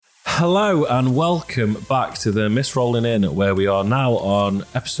Hello and welcome back to the Miss Rolling In, where we are now on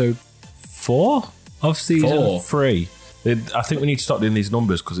episode 4 of season 3. I think we need to stop doing these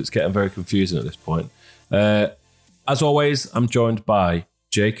numbers because it's getting very confusing at this point. As always, I'm joined by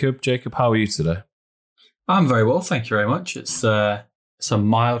Jacob. Jacob, how are you today? I'm very well, thank you very much. It's a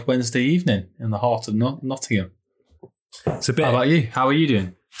mild Wednesday evening in the heart of Nottingham. It's a bit. How about you? How are you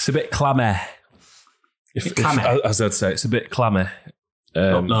doing? It's a bit clammy. As I'd say, it's a bit clammy.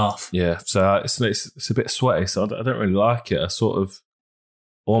 Up north. Yeah, so it's a bit sweaty, so I don't really like it. I sort of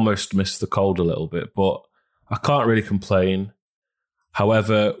almost miss the cold a little bit, but I can't really complain.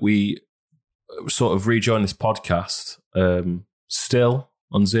 However, we sort of rejoin this podcast still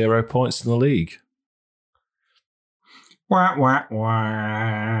on 0 points in the league. Wah, wah,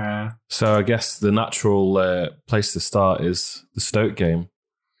 wah. So I guess the natural place to start is the Stoke game.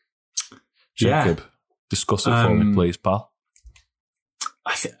 Jacob, discuss it for me, please, pal.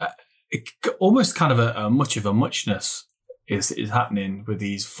 I think almost kind of a much of a muchness is happening with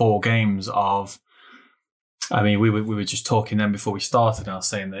these 4 games of. I mean, we were just talking then before we started. And I was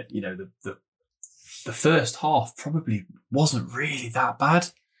saying that the first half probably wasn't really that bad.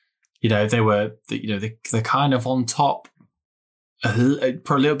 They're kind of on top,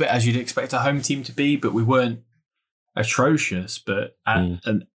 for a little bit as you'd expect a home team to be, but we weren't atrocious. But and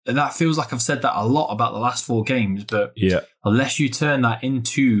that feels like I've said that a lot about the last 4 games. But unless you turn that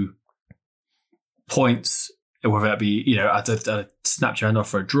into points, whether that be I'd have snapped your hand off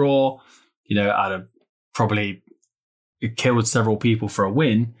for a draw, I'd have probably killed several people for a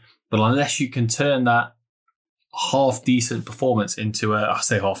win. But unless you can turn that half decent performance into I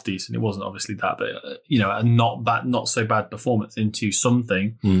say half decent, it wasn't obviously that, but a not so bad performance into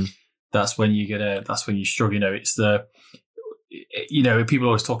something, that's when you struggle. It's the people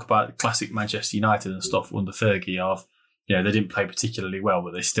always talk about classic Manchester United and stuff under Fergie of they didn't play particularly well,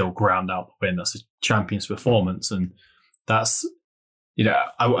 but they still ground out the win. That's a champion's performance, and that's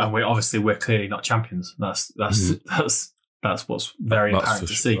and we're clearly not champions. That's what's very apparent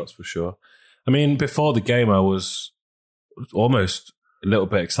to see. That's for sure. I mean, before the game, I was almost a little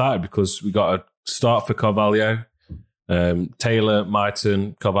bit excited because we got a start for Carvalho. Taylor,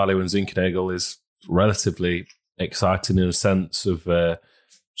 Myton, Carvalho and Zinkernagel is relatively exciting in a sense of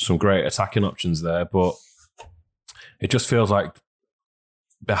some great attacking options there. But it just feels like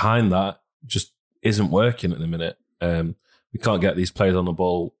behind that just isn't working at the minute. We can't get these players on the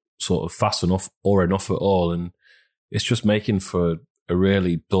ball sort of fast enough or enough at all. And it's just making for a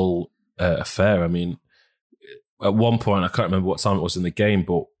really dull affair. I mean, at one point, I can't remember what time it was in the game,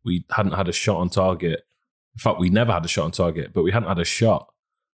 but we hadn't had a shot on target. In fact, we never had a shot on target, but we hadn't had a shot.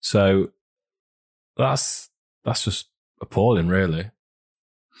 So that's just appalling, really.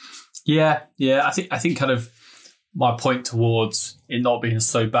 Yeah. I think kind of my point towards it not being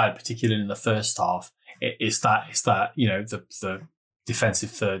so bad, particularly in the first half, it's that the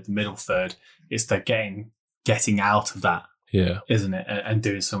defensive third, the middle third, it's the getting out of that. Yeah, isn't it? And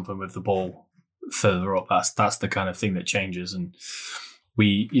doing something with the ball further up. That's the kind of thing that changes. And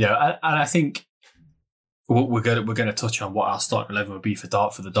we, and I think we're going to touch on what our starting 11 would be for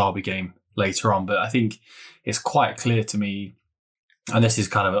the Derby game later on. But I think it's quite clear to me, and this is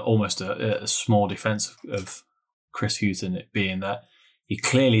kind of almost a small defence of Chris Hughton, it being that he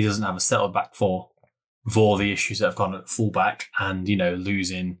clearly doesn't have a settled back four with all the issues that have gone at fullback, and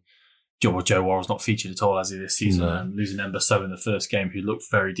losing. Joe Worrell's not featured at all as he this season, and losing Embasso in the first game, who looked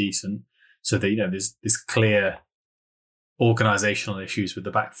very decent. So that there's this clear organisational issues with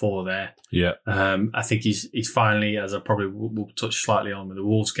the back four there. Yeah, I think he's finally, as I probably will touch slightly on with the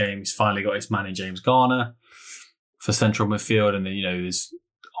Wolves game, he's finally got his man in James Garner for central midfield, and then there's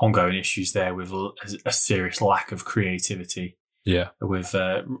ongoing issues there with a serious lack of creativity. Yeah, with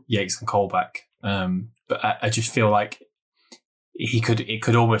Yates and Colback. But I just feel like it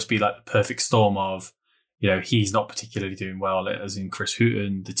could almost be like the perfect storm of, he's not particularly doing well, as in Chris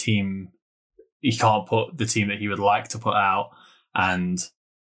Hughton, the team, he can't put the team that he would like to put out. And,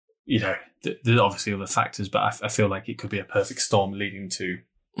 there's obviously other factors, but I feel like it could be a perfect storm leading to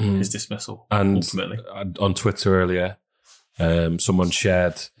his dismissal. And ultimately. On Twitter earlier, someone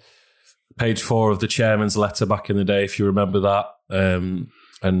shared page 4 of the chairman's letter back in the day, if you remember that.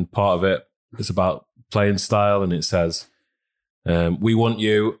 And part of it is about playing style, and it says, we want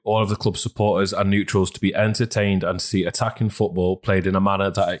you, all of the club supporters and neutrals, to be entertained and see attacking football played in a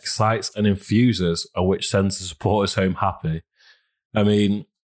manner that excites and infuses and which sends the supporters home happy. I mean,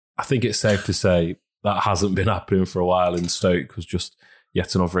 I think it's safe to say that hasn't been happening for a while, and Stoke was just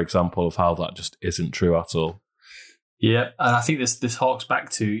yet another example of how that just isn't true at all. Yeah, and I think this harks back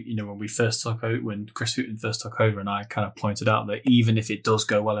to, when we first took over, when Chris Hughton first took over, and I kind of pointed out that even if it does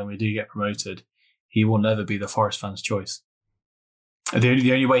go well and we do get promoted, he will never be the Forest fans' choice.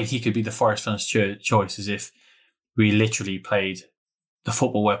 The only way he could be the Forest fans' choice is if we literally played the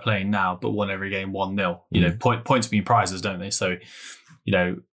football we're playing now, but won every game 1-0. Points mean prizes, don't they? So,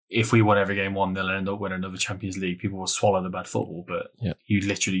 if we won every game 1-0 and end up winning another Champions League, people will swallow the bad football. But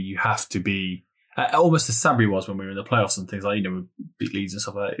you have to be almost as Sabri was when we were in the playoffs and things like, we beat Leeds and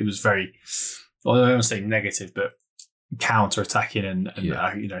stuff like that. It was very, I don't want to say negative, but counter-attacking and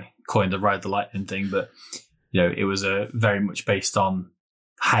coined the ride the lightning thing. But, it was very much based on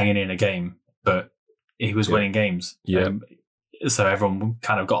hanging in a game, but he was winning games. Yeah. So everyone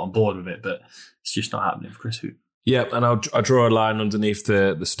kind of got on board with it, but it's just not happening for Chris Hughton. Yeah, and I draw a line underneath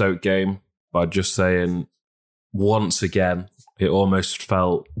the Stoke game by just saying, once again, it almost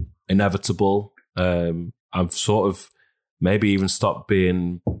felt inevitable. I've sort of maybe even stopped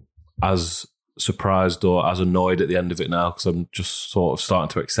being as surprised or as annoyed at the end of it now, because I'm just sort of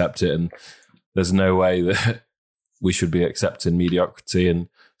starting to accept it, and there's no way that we should be accepting mediocrity and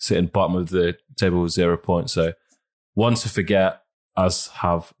sitting bottom of the table with 0 points. So one to forget, as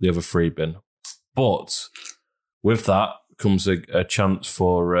have the other three been. But with that comes a chance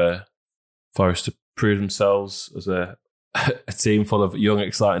for Forest to prove themselves as a team full of young,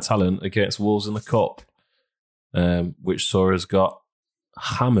 exciting talent against Wolves in the Cup, which saw us got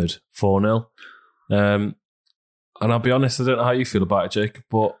hammered 4-0. And I'll be honest, I don't know how you feel about it, Jacob,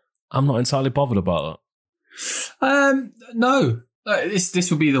 but I'm not entirely bothered about that. No.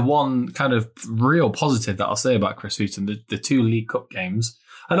 This will be the one kind of real positive that I'll say about Chris Hughton, the two League Cup games.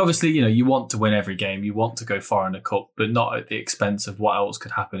 And obviously, you want to win every game, you want to go far in the Cup, but not at the expense of what else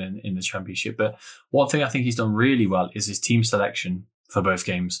could happen in the Championship. But one thing I think he's done really well is his team selection for both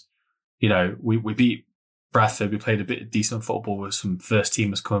games. We beat Bradford, we played a bit of decent football with some first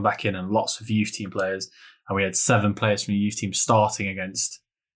teamers coming back in and lots of youth team players. And we had 7 players from the youth team starting against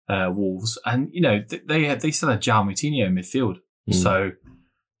Wolves. And, they still had João Moutinho in midfield. So,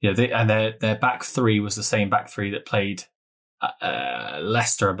 their back three was the same back three that played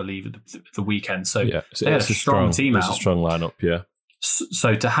Leicester, I believe, at the weekend. So they had a strong team out. It's a strong lineup, yeah.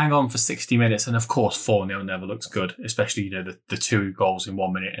 So to hang on for 60 minutes, and of course 4-0 never looks good, especially, the 2 goals in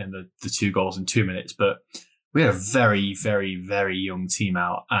 1 minute and the 2 goals in 2 minutes. But we had a very, very, very young team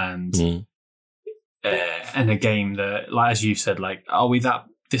out, and a game that, like as you said, are we that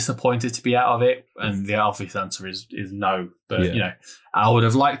disappointed to be out of it? And the obvious answer is no. But I would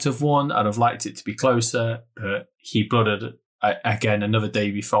have liked to have won. I'd have liked it to be closer, but he blooded again another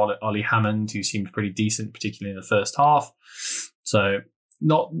debut for Ollie Hammond, who seemed pretty decent, particularly in the first half. So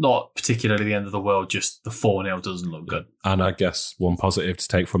not particularly the end of the world, just the 4-0 doesn't look good. And I guess one positive to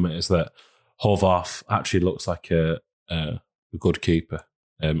take from it is that Horvath actually looks like a good keeper.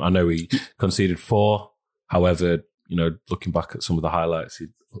 I know he conceded 4, however, looking back at some of the highlights,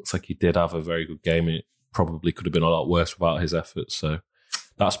 it looks like he did have a very good game. It probably could have been a lot worse without his efforts. So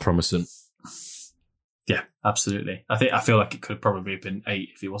that's promising. Yeah, absolutely. I feel like it could probably have been 8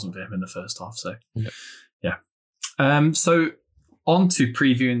 if it wasn't for him in the first half. So, yeah. So on to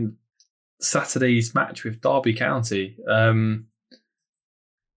previewing Saturday's match with Derby County. I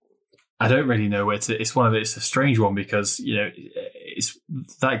don't really know where to. It's a strange one because it's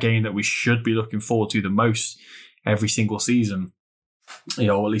that game that we should be looking forward to the most every single season,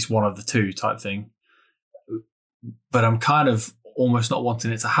 or at least one of the two type thing. But I'm kind of almost not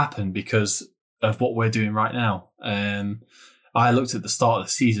wanting it to happen because of what we're doing right now. I looked at the start of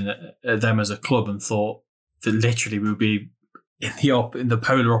the season at them as a club and thought that literally we would be in the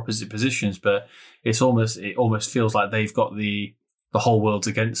polar opposite positions. But it almost feels like they've got the whole world's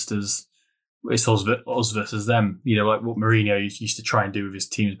against us. It's us versus them. Like what Mourinho used to try and do with his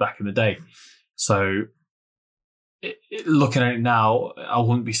teams back in the day. So looking at it now, I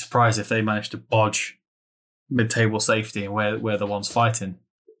wouldn't be surprised if they managed to bodge mid-table safety and we're the ones fighting,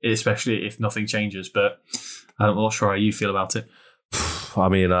 especially if nothing changes. But I'm not sure how you feel about it. I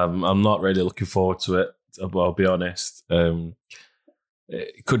mean, I'm not really looking forward to it, I'll be honest.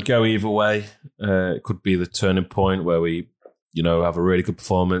 It could go either way. It could be the turning point where we, have a really good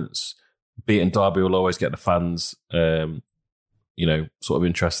performance. Beating Derby will always get the fans, sort of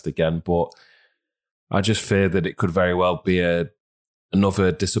interested again. But I just fear that it could very well be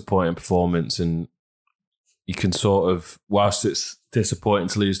another disappointing performance, and you can sort of, whilst it's disappointing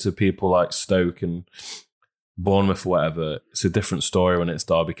to lose to people like Stoke and Bournemouth or whatever, it's a different story when it's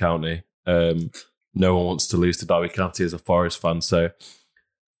Derby County. No one wants to lose to Derby County as a Forest fan. So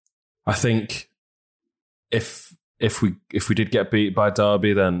I think if we did get beat by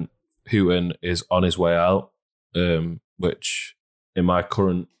Derby, then Hughton is on his way out. which in my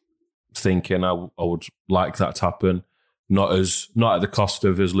current thinking, I would like that to happen. Not at the cost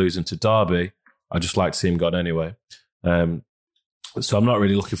of us losing to Derby. I just like to see him gone anyway. So I'm not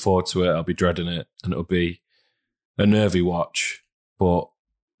really looking forward to it. I'll be dreading it, and it'll be a nervy watch. But,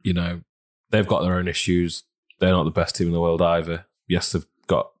 you know, they've got their own issues. They're not the best team in the world either. Yes, they've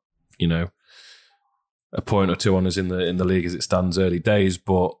got, you know, a point or two on us in the league as it stands early days,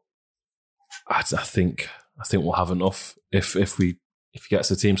 but I think we'll have enough. If he gets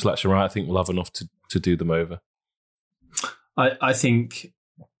the team selection right, I think we'll have enough to do them over. I think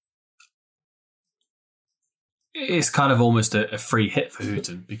it's kind of almost a free hit for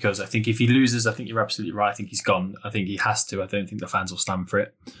Houghton, because I think if he loses, I think you're absolutely right. I think he's gone. I think he has to. I don't think the fans will stand for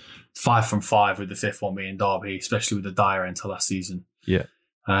it. 5 from 5 with the fifth one being Derby, especially with the dire end to last season. Yeah.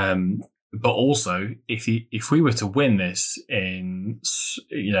 But also, if we were to win this in,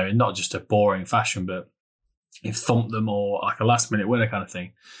 you know, not just a boring fashion, but if thump them or like a last minute winner kind of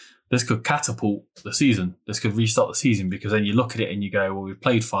thing, this could catapult the season. This could restart the season, because then you look at it and you go, well, we've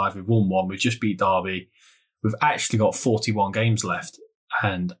played 5, we've won 1, we've just beat Derby. We've actually got 41 games left,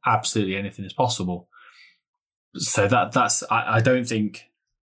 and absolutely anything is possible. So that's I don't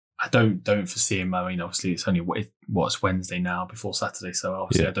foresee him. I mean, obviously it's only it's Wednesday now before Saturday, so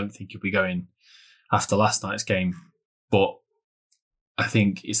obviously I don't think he'll be going after last night's game. But I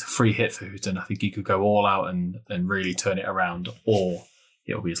think it's a free hit for Houghton. I think he could go all out and really turn it around, or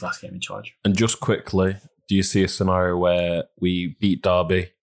it'll be his last game in charge. And just quickly, do you see a scenario where we beat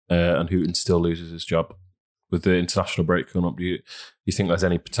Derby and Houghton still loses his job? With the international break coming up, do you think there's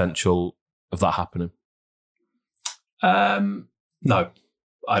any potential of that happening? No,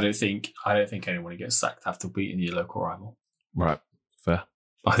 I don't think anyone gets sacked after beating your local rival. Right, fair.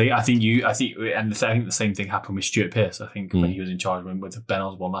 I think the same thing happened with Stuart Pearce. I think when he was in charge, with Ben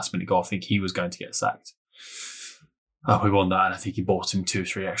Osborne last minute goal, I think he was going to get sacked. We won that, and I think he bought him 2 or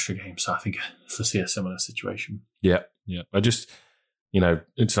 3 extra games. So I think I foresee a similar situation. Yeah. I just, you know,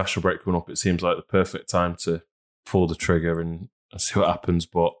 international break coming up, it seems like the perfect time to pull the trigger and see what happens.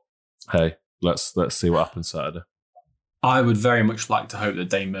 But hey, let's see what happens Saturday. I would very much like to hope that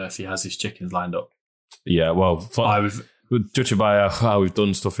Dane Murphy has his chickens lined up. Yeah, well, judging by how we've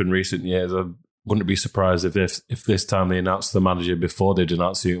done stuff in recent years, I wouldn't be surprised if this time they announced the manager before they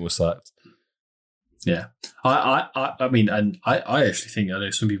announced Houghton was sacked. Yeah, I mean, and I actually think, I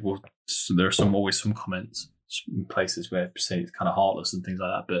know some people, there are always some comments in places where say it's kind of heartless and things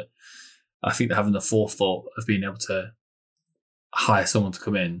like that, but I think that having the forethought of being able to hire someone to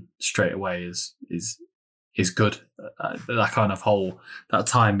come in straight away is good. That kind of that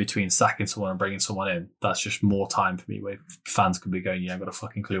time between sacking someone and bringing someone in, that's just more time for me where fans can be going, you haven't got a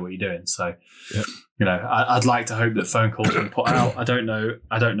fucking clue what you're doing. So, you know, I'd like to hope that phone calls are put out. I don't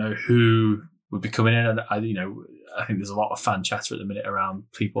know who would be coming in, and I think there's a lot of fan chatter at the minute around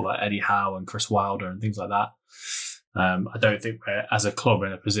people like Eddie Howe and Chris Wilder and things like that. I don't think we're, as a club,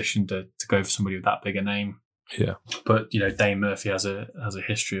 in a position to go for somebody with that big a name. Yeah, but you know, Dane Murphy has a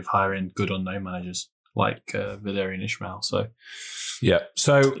history of hiring good unknown managers like Valérien Ismaël. So yeah,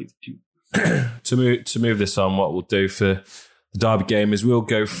 so to move this on, what we'll do for the Derby game is we'll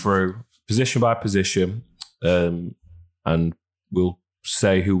go through position by position, and we'll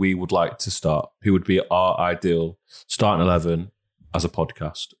say who we would like to start, who would be our ideal starting 11 as a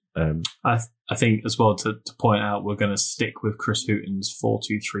podcast. I think as well to point out, we're going to stick with Chris Houghton's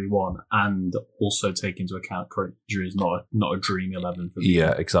 4-2-3-1 and also take into account current injuries, not a dream 11. For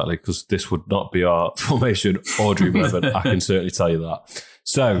yeah, exactly, because this would not be our formation or dream 11. I can certainly tell you that.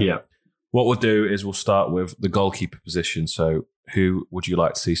 So what we'll do is we'll start with the goalkeeper position. So who would you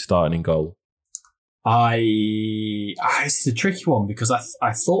like to see starting in goal? It's a tricky one, because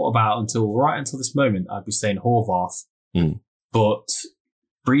I thought about until this moment I'd be saying Horvath, but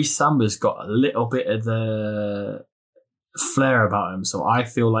Brice Samba's got a little bit of the flair about him, so I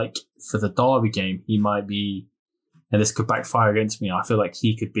feel like for the Derby game he might be, and this could backfire against me, I feel like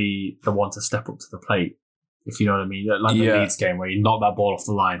he could be the one to step up to the plate, if you know what I mean, like the Leeds game where he knocked that ball off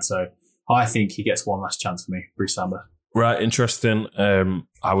the line. So I think he gets one last chance for me, Brice Samba. Right, interesting.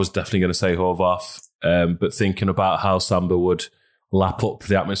 I was definitely going to say Horvath, but thinking about how Samba would lap up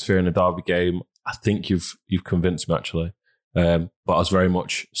the atmosphere in a Derby game, I think you've convinced me actually. But I was very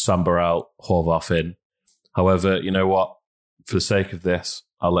much Samba out, Horvath in. However, you know what? For the sake of this,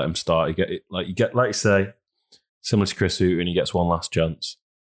 I'll let him start. You get like you say, similar to Chris Houghton, he gets one last chance.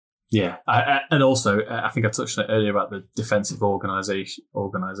 Yeah, and also I think I touched on it earlier about the defensive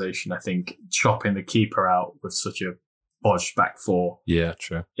organisation. I think chopping the keeper out with such a bodged back four,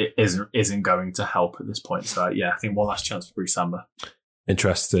 true, it isn't going to help at this point. So yeah, I think one last chance for Brice Samba.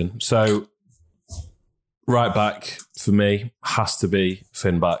 Interesting. So Right back for me has to be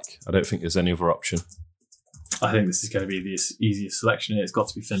Finn back. I don't think there's any other option. I think this is going to be the easiest selection. It's got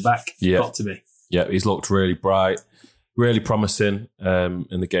to be Finn back. Yeah. Got to be. Yeah, he's looked really bright, really promising in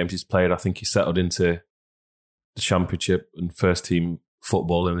the games he's played. I think he settled into the Championship and first team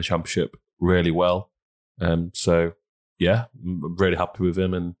football in the Championship really well. So, yeah, I'm really happy with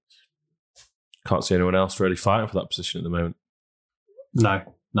him and can't see anyone else really fighting for that position at the moment. No.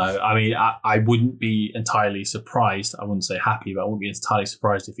 I mean, I wouldn't be entirely surprised. I wouldn't say happy, but I wouldn't be entirely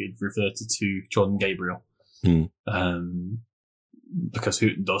surprised if he'd reverted to Jordan Gabriel. Because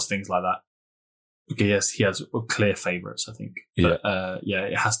Houghton does things like that. Yes, he has clear favourites, I think. But,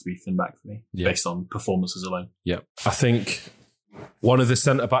 it has to be Finn back for me, based on performances alone. Yeah. I think one of the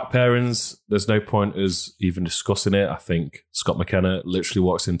centre-back pairings, there's no point us even discussing it. I think Scott McKenna literally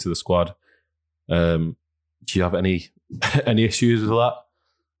walks into the squad. Do you have any issues with that?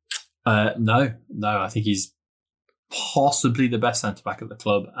 No. I think he's possibly the best centre-back at the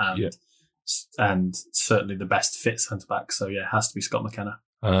club and certainly the best fit centre-back. So, yeah, it has to be Scott McKenna.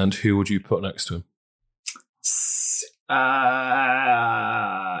 And who would you put next to him?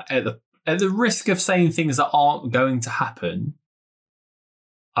 At the risk of saying things that aren't going to happen,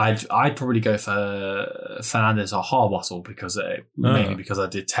 I'd probably go for Fernandes or Harbottle mainly because I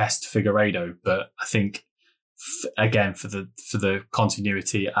detest Figueiredo. But I think again for the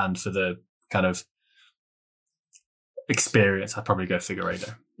continuity and for the kind of experience, I'd probably go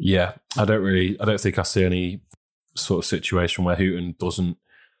Figueiredo. Yeah, I don't think I see any sort of situation where Houghton doesn't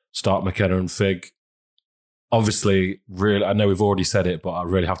start McKenna and Fig. Obviously, really, I know we've already said it, but I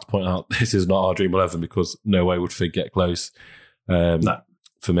really have to point out this is not our Dream 11 because no way would Fig get close. No.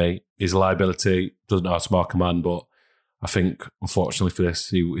 For me, he's a liability, doesn't know how to mark a man, but I think, unfortunately for this,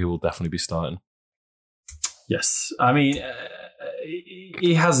 he will definitely be starting. Yes. I mean,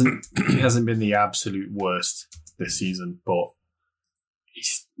 he hasn't been the absolute worst this season, but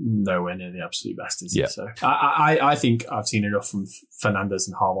he's nowhere near the absolute best, is he? So I think I've seen enough from Fernandes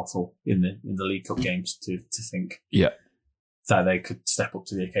and Harbottle in the League Cup games to think that they could step up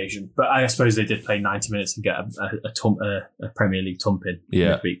to the occasion. But I suppose they did play 90 minutes and get a Premier League thumping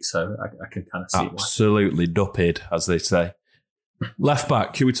midweek, so I can kind of see why. Absolutely dupped, as they say. Left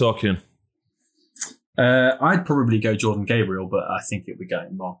back, who are we talking? I'd probably go Jordan Gabriel, but I think it would be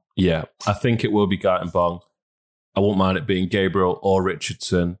Gaëtan Bong. Yeah, I think it will be Gaëtan Bong. I won't mind it being Gabriel or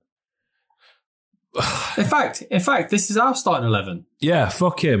Richardson. In fact, this is our starting 11. Yeah,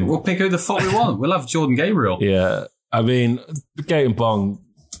 fuck him. We'll pick who the fuck we want. We'll have Jordan Gabriel. Yeah, I mean, Gaëtan Bong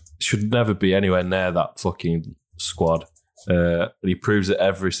should never be anywhere near that fucking squad. And he proves it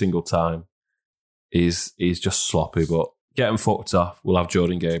every single time. He's just sloppy, but get him fucked off. We'll have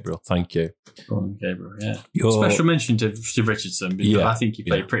Jordan Gabriel. Thank you. Jordan Gabriel, yeah. Special mention to Richardson because I think he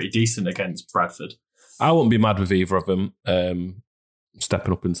played pretty decent against Bradford. I wouldn't be mad with either of them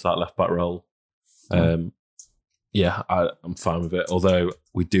stepping up into that left-back role. I'm fine with it. Although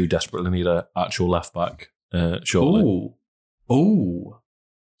we do desperately need an actual left-back shortly.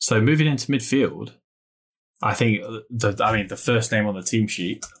 So moving into midfield, I think the first name on the team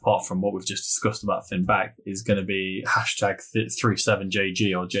sheet, apart from what we've just discussed about Finn back, is going to be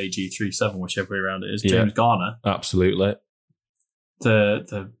 #37JG or JG37, whichever way around it is. James Garner. Absolutely.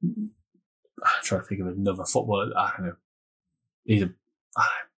 I'm trying to think of another footballer. I don't know. He's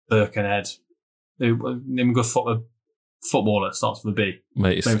Birkenhead. Name a good footballer starts with a B.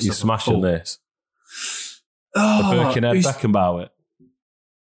 Mate, you're smashing this. Birkenhead Beckenbauer.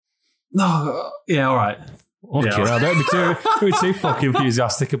 No, yeah, all right. Okay, don't be too fucking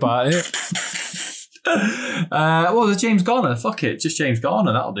enthusiastic about it. The James Garner. Fuck it, just James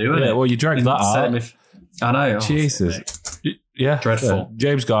Garner. That'll do, isn't it? Well, you dragged that out. I know. Jesus. Yeah, dreadful.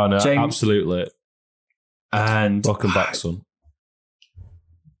 James Garner, absolutely. And welcome back, son.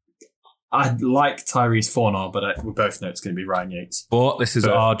 I'd like Tyrese Fornal, but we both know it's going to be Ryan Yates. But this is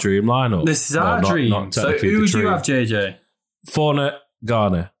our dream lineup. This is our dream. Not so who would you have, JJ? Fornal,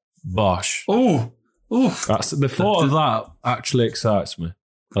 Garner, Bosch. Oh. That's the thought of that actually excites me.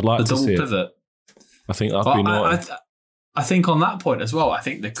 I'd like to see pivot. I think that'd be naughty. I think on that point as well, I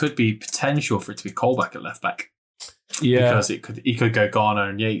think there could be potential for it to be Colback at left back. Yeah, because he could go Garner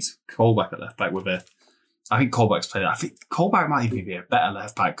and Yates, Colback at left back with a. I think Colback's played. I think Colback might even be a better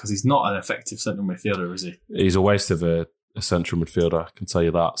left back because he's not an effective central midfielder, is he? He's a waste of a central midfielder. I can tell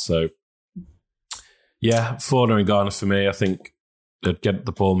you that. So, yeah, Fornal and Garner for me. I think they'd get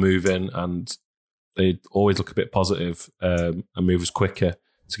the ball moving and they'd always look a bit positive and move us quicker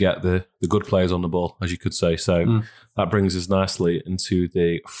to get the good players on the ball, as you could say. So that brings us nicely into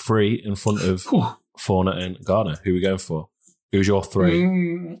the three in front of Fornal and Garner. Who are we going for? Who's your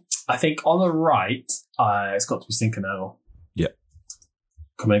three? I think on the right, it's got to be Zinchenko. Yeah.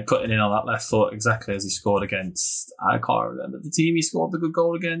 Cutting in on that left foot exactly as he scored against, I can't remember the team he scored the good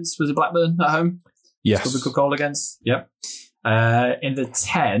goal against. Was it Blackburn at home? Yes. Scored the good goal against. Yep. In the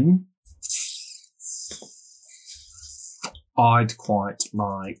 10, I'd quite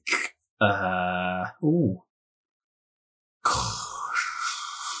like.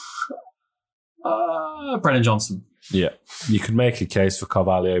 Brennan Johnson. Yeah, you could make a case for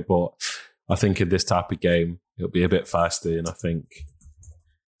Carvalho, but I think in this type of game, it'll be a bit feisty. And I think,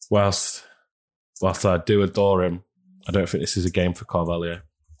 whilst I do adore him, I don't think this is a game for Carvalho.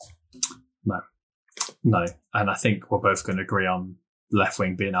 No. And I think we're both going to agree on left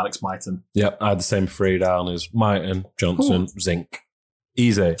wing being Alex Mighten. Yep, I had the same three down as Mighten, Johnson, Zink.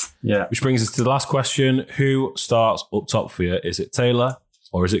 Easy. Yeah. Which brings us to the last question. Who starts up top for you? Is it Taylor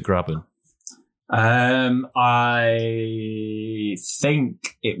or is it Graben? I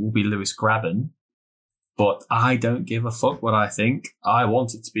think it will be Lewis Graben, but I don't give a fuck what I think. I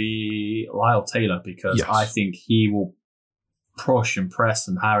want it to be Lyle Taylor because I think he will push and press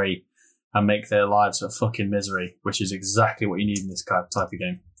and harry and make their lives a fucking misery, which is exactly what you need in this type of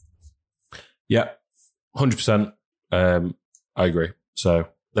game. Yeah, 100%. I agree. So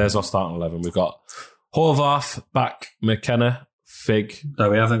there's our starting 11. We've got Horvath, Back, McKenna, Fig. No,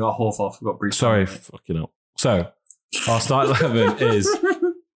 we haven't got Horvath. We've got Bruce. Sorry, fucking hell. So our starting 11 is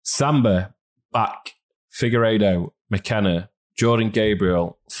Samba, Back, Figueiredo, McKenna, Jordan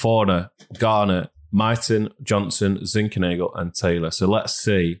Gabriel, Forner, Garner, Mighten, Johnson, Zinchenko, and Taylor. So let's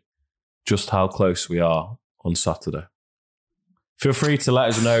see just how close we are on Saturday. Feel free to let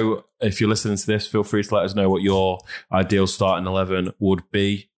us know, if you're listening to this, feel free to let us know what your ideal starting 11 would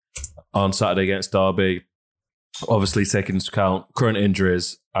be on Saturday against Derby. Obviously, taking into account current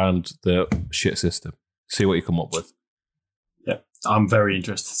injuries and the shit system. See what you come up with. Yeah, I'm very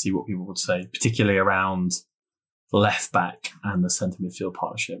interested to see what people would say, particularly around left back and the centre midfield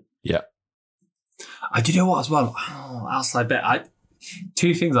partnership. Yeah. I do know what as well. Outside bet.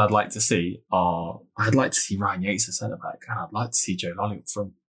 Two things I'd like to see are I'd like to see Ryan Yates as centre back, and I'd like to see Joe Lolly up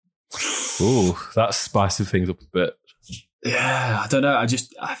front. Ooh, that's spicing things up a bit. Yeah, I don't know.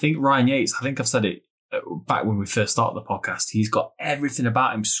 I think Ryan Yates. I think I've said it back when we first started the podcast. He's got everything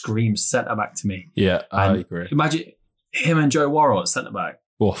about him screams centre back to me. Yeah, I agree. Imagine him and Joe Worrell at centre back.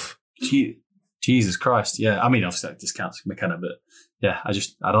 Woof. Jesus Christ. Yeah, I mean, obviously that discounts McKenna, but yeah, I'd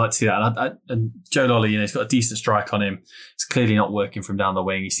like to see that. And Joe Lolly, he's got a decent strike on him. It's clearly not working from down the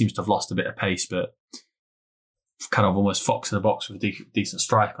wing. He seems to have lost a bit of pace, but kind of almost fox in the box with a decent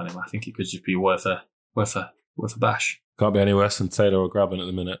strike on him. I think it could just be worth a bash. Can't be any worse than Taylor or Graben at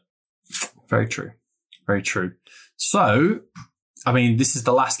the minute. Very true. Very true. So, I mean, this is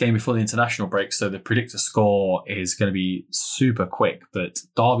the last game before the international break, so the predictor score is going to be super quick. But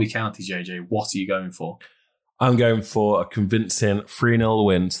Derby County, JJ, what are you going for? I'm going for a convincing 3-0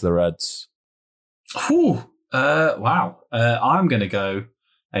 win to the Reds. Wow. I'm going to go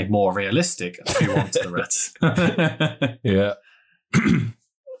a more realistic 3-1 to the Reds. Yeah.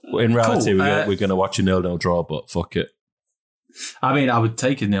 In reality, cool. We're going to watch a 0-0 draw, but fuck it. I mean, I would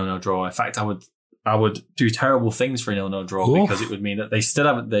take a 0-0 draw. In fact, I would do terrible things for a 0-0 draw because it would mean that they still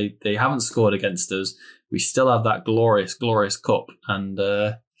haven't they haven't scored against us. We still have that glorious cup, and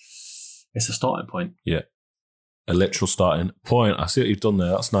it's a starting point. Yeah, a literal starting point. I see what you've done there.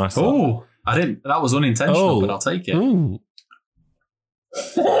 That's nice. Oh, I didn't. That was unintentional, but I'll take it.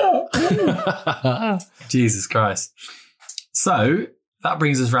 Jesus Christ. So that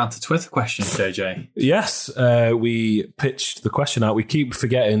brings us round to Twitter questions, JJ. Yes, we pitched the question out. We keep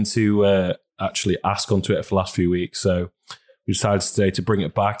forgetting to actually ask on Twitter for the last few weeks, so we decided today to bring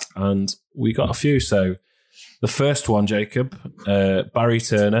it back, and we got a few. So the first one, Jacob, Barry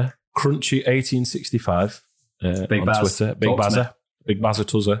Turner, Crunchy 1865 Big on Baz. Twitter. Big Bazza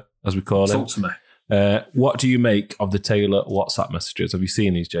Tuzza, as we call him. Talk to me. What do you make of the Taylor WhatsApp messages? Have you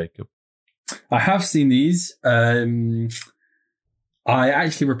seen these, Jacob? I have seen these. I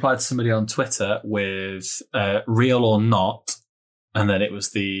actually replied to somebody on Twitter with real or not, and then it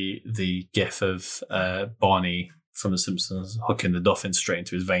was the gif of Barney from The Simpsons hooking the dolphin straight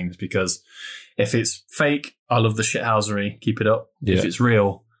into his veins, because if it's fake, I love the shithousery, keep it up. Yeah. If it's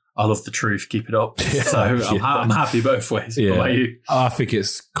real, I love the truth, keep it up. Yeah, so I'm happy both ways. Yeah. What about you? I think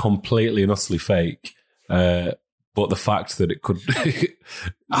it's completely and utterly fake. But the fact that it could...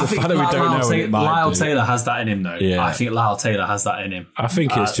 I think that we don't know it might Lyle Taylor has that in him, though. Yeah. I think Lyle Taylor has that in him. I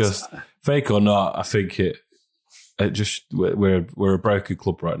think it's just fake or not. I think it just we're a broken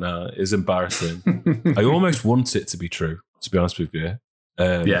club right now. It's embarrassing. I almost want it to be true, to be honest with you.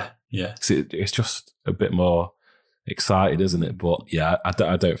 Yeah. It's just a bit more excited, isn't it? But yeah, I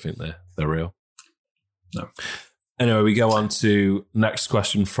don't think they're real. No. Anyway, we go on to next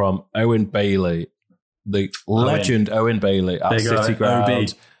question from Owen Bailey, the legend Owen Bailey at City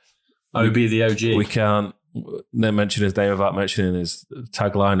Ground. OB the OG. We can't mention his name without mentioning his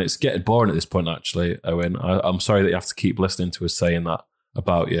tagline. It's getting boring at this point, actually, Owen. I'm sorry that you have to keep listening to us saying that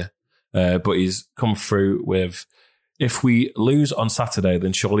about you. But he's come through with, if we lose on Saturday,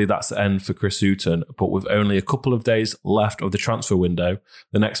 then surely that's the end for Chris Hughton. But with only a couple of days left of the transfer window,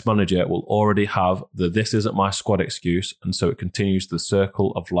 the next manager will already have the "this isn't my squad" excuse, and so it continues the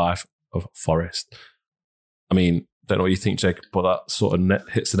circle of life of Forest. I mean, don't know what you think, Jacob, but that sort of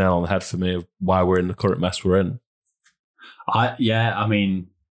hits the nail on the head for me of why we're in the current mess we're in. I mean,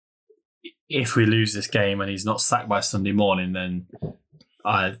 if we lose this game and he's not sacked by Sunday morning, then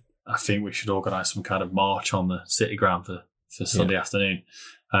I think we should organise some kind of march on the City Ground for Sunday afternoon.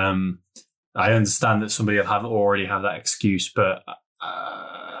 I understand that somebody will already have that excuse, but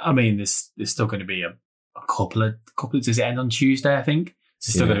I mean, there's still going to be a couple of. Does it end on Tuesday? I think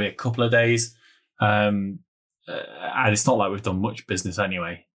it's still going to be a couple of days, and it's not like we've done much business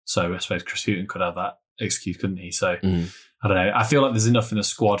anyway. So I suppose Chris Hughton could have that excuse, couldn't he? So I don't know. I feel like there's enough in the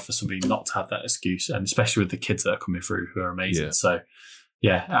squad for somebody not to have that excuse, and especially with the kids that are coming through who are amazing. Yeah. So.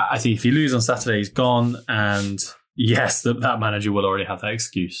 Yeah, I think if you lose on Saturday, he's gone, and yes, that manager will already have that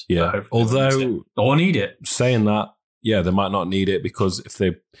excuse. Yeah, although or need it. Saying that, yeah, they might not need it because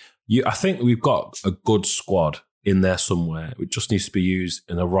I think we've got a good squad in there somewhere. It just needs to be used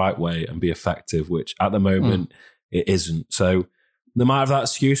in the right way and be effective, which at the moment it isn't. So they might have that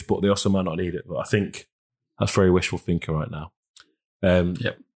excuse, but they also might not need it. But I think that's very wishful thinking right now.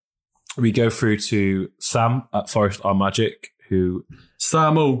 Yep. We go through to Sam at Forest Are Magic, who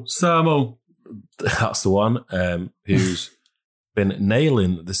Samu. That's the one, who's been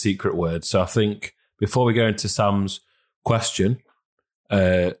nailing the secret word. So I think before we go into Sam's question,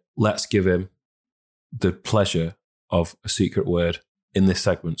 let's give him the pleasure of a secret word in this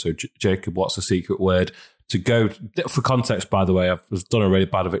segment. So Jacob, what's the secret word? To go for context, by the way, I've done a really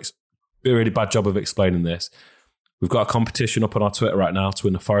bad job of explaining this. We've got a competition up on our Twitter right now to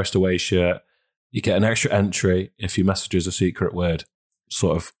win the Forest Away shirt. You get an extra entry if you message us a secret word,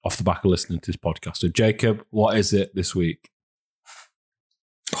 sort of off the back of listening to this podcast. So, Jacob, what is it this week?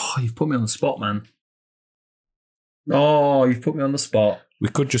 Oh, you've put me on the spot, man. Oh, you've put me on the spot. We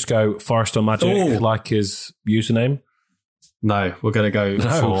could just go Forest Are Magic, like his username. No, we're going to go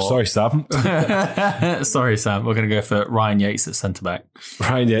for... Sorry, Sam. Sorry, Sam. We're going to go for Ryan Yates at centre-back.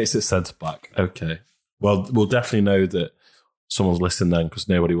 Ryan Yates at centre-back. Okay. Well, we'll definitely know that someone's listening then because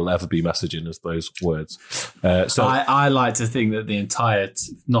nobody will ever be messaging us those words. So I like to think that the entire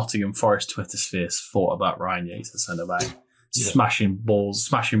Nottingham Forest Twitter sphere thought about Ryan Yates as centre-back. Smashing balls,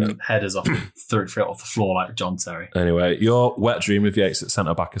 smashing headers off the floor like John Terry. Anyway, your wet dream of Yates at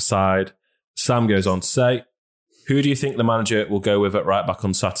centre-back aside, Sam goes on to say, who do you think the manager will go with at right-back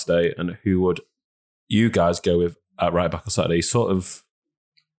on Saturday, and who would you guys go with at right-back on Saturday? He sort of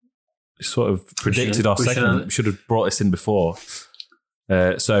predicted our second. We should have brought this in before.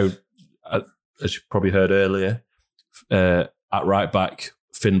 So, as you probably heard earlier, at right back,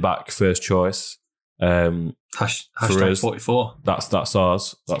 Finn back, first choice. Hashtag 44. That's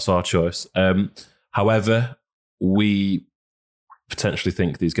ours. That's our choice. However, we potentially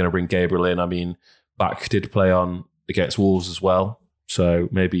think that he's going to bring Gabriel in. I mean, Back did play on against Wolves as well, so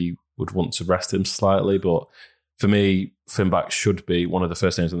maybe would want to rest him slightly, but for me, Finn Back should be one of the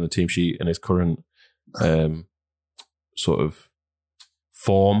first names on the team sheet in his current sort of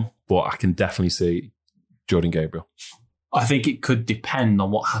form, but I can definitely see Jordan Gabriel. I think it could depend on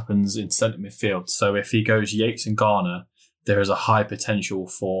what happens in centre midfield. So if he goes Yates and Garner, there is a high potential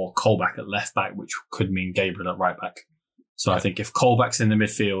for Colback at left back, which could mean Gabriel at right back. So I think if Colback's in the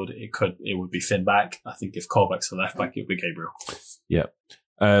midfield, it would be Finn Back. I think if Colback's at left back, it would be Gabriel. Yeah.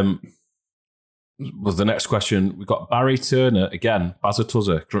 Was the next question. We've got Barry Turner again,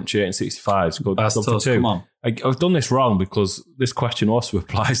 Bazatuzza, Crunchy 865. Come on. I've done this wrong because this question also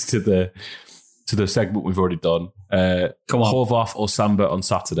applies to the segment we've already done. Come on. Horvath or Samba on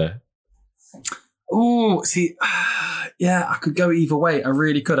Saturday? Oh, see, yeah, I could go either way. I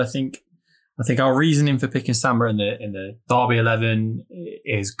really could. I think our reasoning for picking Samba in the Derby 11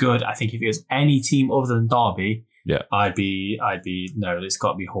 is good. I think if it was any team other than Derby, yeah, I'd be no, it's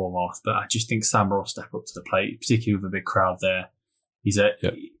got to be Horvath. But I just think Samba will step up to the plate, particularly with a big crowd there.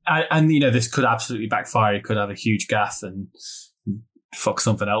 And you know, this could absolutely backfire. He could have a huge gaff and fuck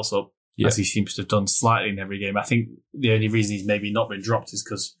something else up, as he seems to have done slightly in every game. I think the only reason he's maybe not been dropped is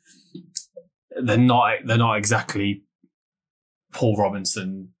because they're not exactly Paul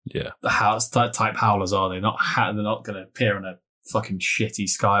Robinson, the house type howlers, are they? They're not going to appear on a fucking shitty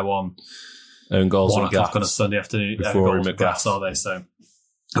Sky One. Own goals 1 o'clock on a Sunday afternoon. Rory McGrath, are they? So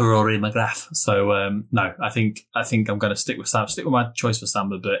Rory McGrath. So no, I think I'm going to stick with Sam. Stick with my choice for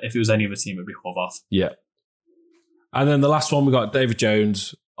Samba. But if it was any other team, it'd be Horvath. Yeah. And then the last one, we got David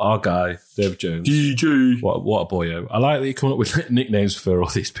Jones, our guy, David Jones. DJ. What a boyo. I like that you come up with nicknames for all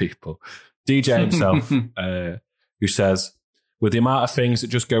these people. DJ himself, who says, with the amount of things that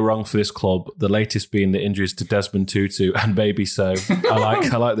just go wrong for this club, the latest being the injuries to Desmond Tutu and Maybe So. I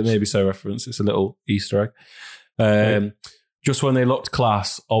like the Maybe So reference. It's a little Easter egg. Just when they looked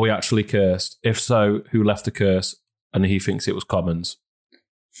class, are we actually cursed? If so, who left the curse? And he thinks it was Commons.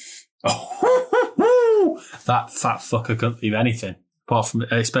 That fat fucker couldn't leave anything, apart from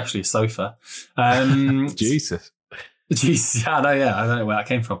especially a sofa. Jesus. Yeah, I don't know where that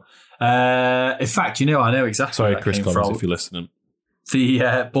came from. In fact, I know exactly Sorry, where that Chris came Collins, from. if you're listening.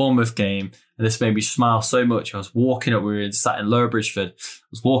 The Bournemouth game, and this made me smile so much. I was walking up, we were sat in Lower Bridgeford. I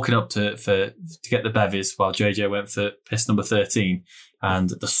was walking up to get the bevies while JJ went for piss number 13. And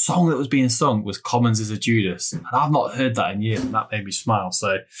the song that was being sung was Commons is a Judas. And I've not heard that in years, and that made me smile.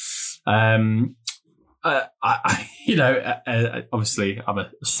 So, obviously I'm a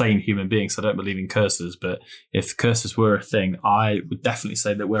sane human being, so I don't believe in curses. But if curses were a thing, I would definitely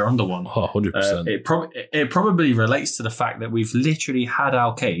say that we're under one. 100%. It probably relates to the fact that we've literally had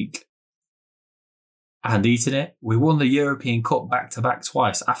our cake and eaten it. We won the European Cup back-to-back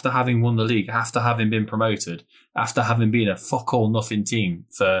twice after having won the league, after having been promoted, after having been a fuck-all-nothing team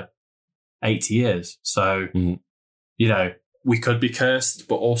for 80 years. So, we could be cursed,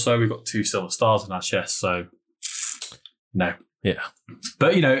 but also we've got 2 silver stars on our chest. So, no. Yeah.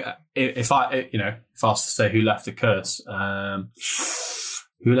 But, if I was to say who left the curse,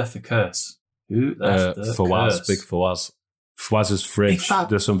 who left the curse? Who left the Fawaz, curse? big Fawaz. Fawaz's fridge.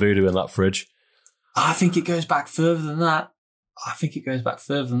 There's some voodoo in that fridge. I think it goes back further than that.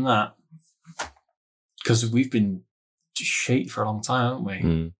 Because we've been shit for a long time, haven't we?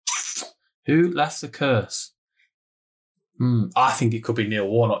 Mm. Who left the curse? I think it could be Neil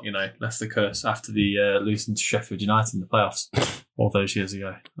Warnock, left the curse after the losing to Sheffield United in the playoffs all those years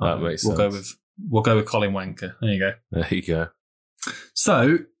ago. That makes sense. We'll go with Colin Wanker. There you go. There you go.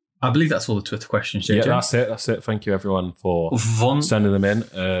 So, I believe that's all the Twitter questions, JJ. Yeah, that's it. Thank you, everyone, for sending them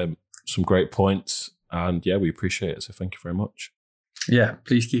in. Some great points. And yeah, we appreciate it. So thank you very much. Yeah,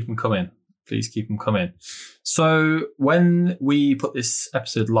 please keep them coming. So when we put this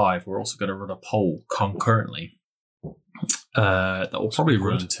episode live, we're also going to run a poll concurrently. That will probably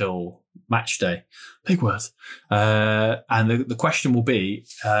run until match day. Big word. And the question will be,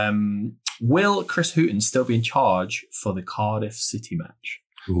 will Chris Hughton still be in charge for the Cardiff City match?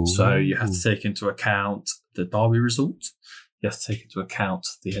 Ooh. So you have to take into account the Derby result. You have to take into account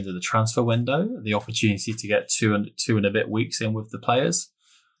the end of the transfer window, the opportunity to get two and a bit weeks in with the players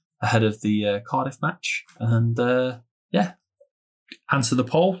ahead of the Cardiff match. And answer the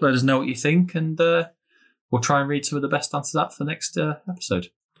poll. Let us know what you think, and we'll try and read some of the best answers out for the next episode.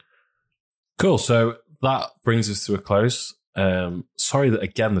 Cool. So that brings us to a close. Sorry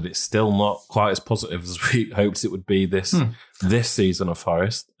that it's still not quite as positive as we hoped it would be this season of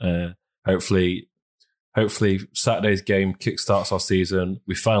Forest. Hopefully Saturday's game kickstarts our season.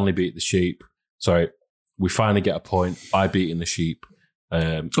 We finally beat the Sheep. We finally get a point by beating the Sheep.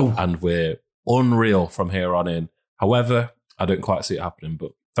 And we're unreal from here on in. However, I don't quite see it happening,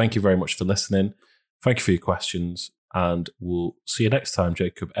 but thank you very much for listening. Thank you for your questions, and we'll see you next time,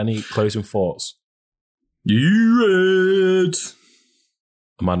 Jacob. Any closing thoughts? You read.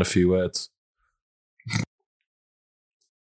 A man, a few words.